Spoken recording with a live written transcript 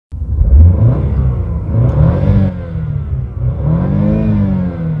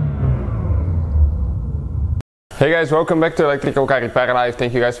Hey guys, welcome back to Electrical Car Repair Live.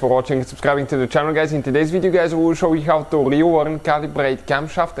 Thank you guys for watching and subscribing to the channel, guys. In today's video, guys, we will show you how to relearn calibrate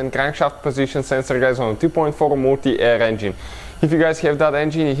camshaft and crankshaft position sensor, guys, on a 2.4 multi-air engine. If you guys have that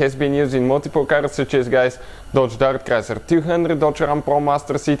engine, it has been used in multiple cars such as, guys, Dodge Dart, Chrysler 200, Dodge Ram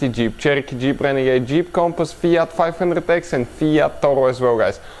ProMaster, City Jeep, Cherokee Jeep, Renegade Jeep, Compass, Fiat 500X and Fiat Toro as well,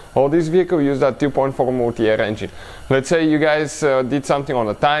 guys. All these vehicles use that 2.4 multi-air engine. Let's say you guys did something on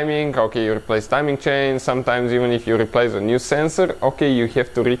the timing, okay, you replace timing chain, sometimes even if you replace a new sensor, okay, you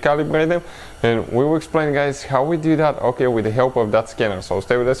have to recalibrate them. And we will explain, guys, how we do that, okay, with the help of that scanner. So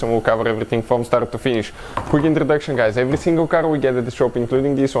stay with us and we'll cover everything from start to finish. Quick introduction, guys. Every single car we get at the shop,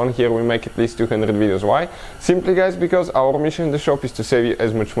 including this one here, we make at least 200 videos. Why? Simply, guys, because our mission in the shop is to save you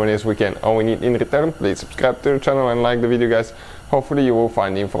as much money as we can. All we need in return, please subscribe to the channel and like the video, guys. Hopefully you will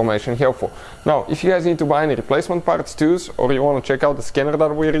find the information helpful. Now, if you guys need to buy any replacement parts, tools, or you want to check out the scanner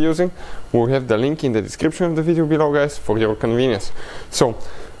that we're using, we'll have the link in the description of the video below, guys, for your convenience. So,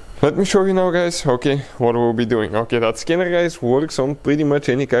 let me show you now, guys, okay, what we'll be doing. Okay, that scanner, guys, works on pretty much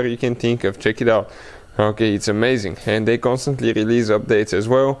any car you can think of. Check it out. Okay, it's amazing, and they constantly release updates as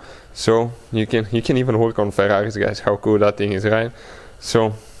well, so you can even work on Ferraris, guys. How cool that thing is, right?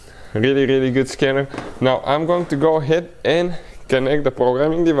 So, really good scanner. Now, I'm going to go ahead and connect the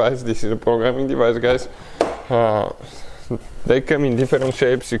programming device. This is a programming device, guys. They come in different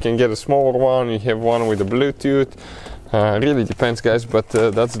shapes. You can get a smaller one, you have one with a Bluetooth. Really depends, guys, but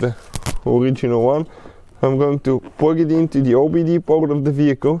that's the original one. I'm going to plug it into the OBD port of the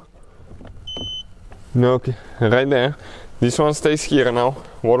vehicle. Okay, right there. This one stays here now.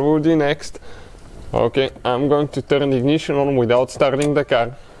 What we'll do next, okay, I'm going to turn the ignition on without starting the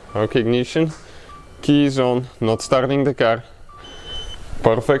car. Okay, ignition, key is on, not starting the car.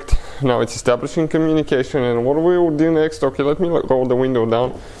 Perfect. Now it's establishing communication, and what we will do next, okay, let me roll the window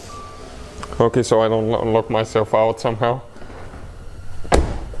down. Okay, so I don't lock myself out somehow.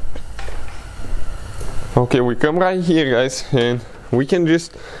 Okay, we come right here, guys, and we can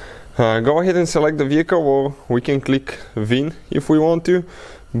just go ahead and select the vehicle, or we can click VIN if we want to,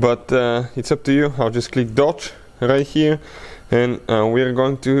 but it's up to you. I'll just click Dodge right here, and we're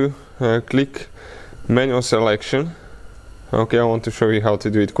going to click manual selection. Okay, I want to show you how to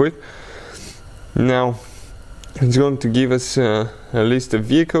do it quick. Now it's going to give us a list of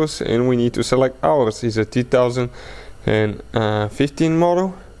vehicles, and we need to select ours. It's a 2015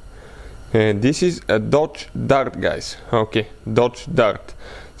 model, and this is a Dodge Dart, guys. Okay, Dodge Dart.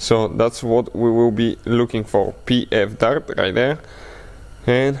 So that's what we will be looking for, PF Dart right there.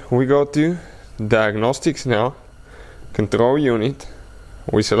 And we go to diagnostics now, control unit,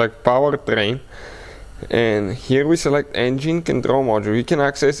 we select powertrain, and here we select engine control module. You can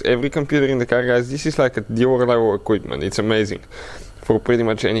access every computer in the car, guys. This is like a dealer level equipment. It's amazing for pretty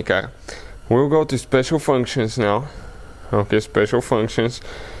much any car. We'll go to special functions now. Okay, special functions.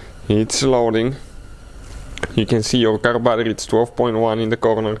 It's loading. You can see your car battery, it's 12.1 in the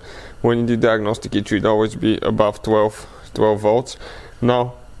corner. When you do diagnostic, it should always be above 12 volts.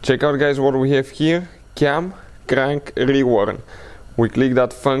 Now check out, guys, what we have here. Cam crank relearn. We click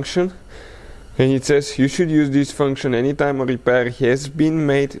that function, and it says you should use this function anytime a repair has been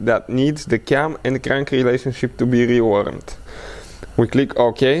made that needs the cam and crank relationship to be relearned. We click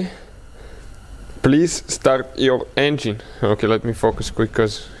OK. Please start your engine. Okay, let me focus quick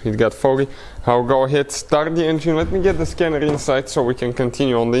because it got foggy. I'll go ahead, start the engine. Let me get the scanner inside so we can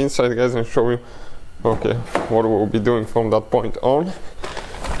continue on the inside, guys, and show you, okay, what we'll be doing from that point on.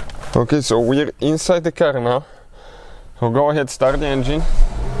 Okay, so we're inside the car now. I'll go ahead, start the engine.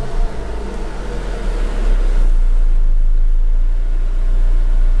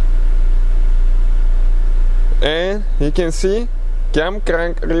 And you can see cam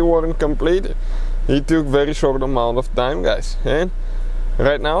crank relearn complete. It took very short amount of time, guys, and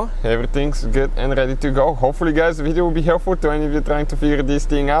right now everything's good and ready to go. Hopefully, guys, the video will be helpful to any of you trying to figure this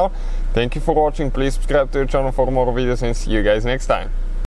thing out. Thank you for watching. Please subscribe to the channel for more videos, and see you guys next time.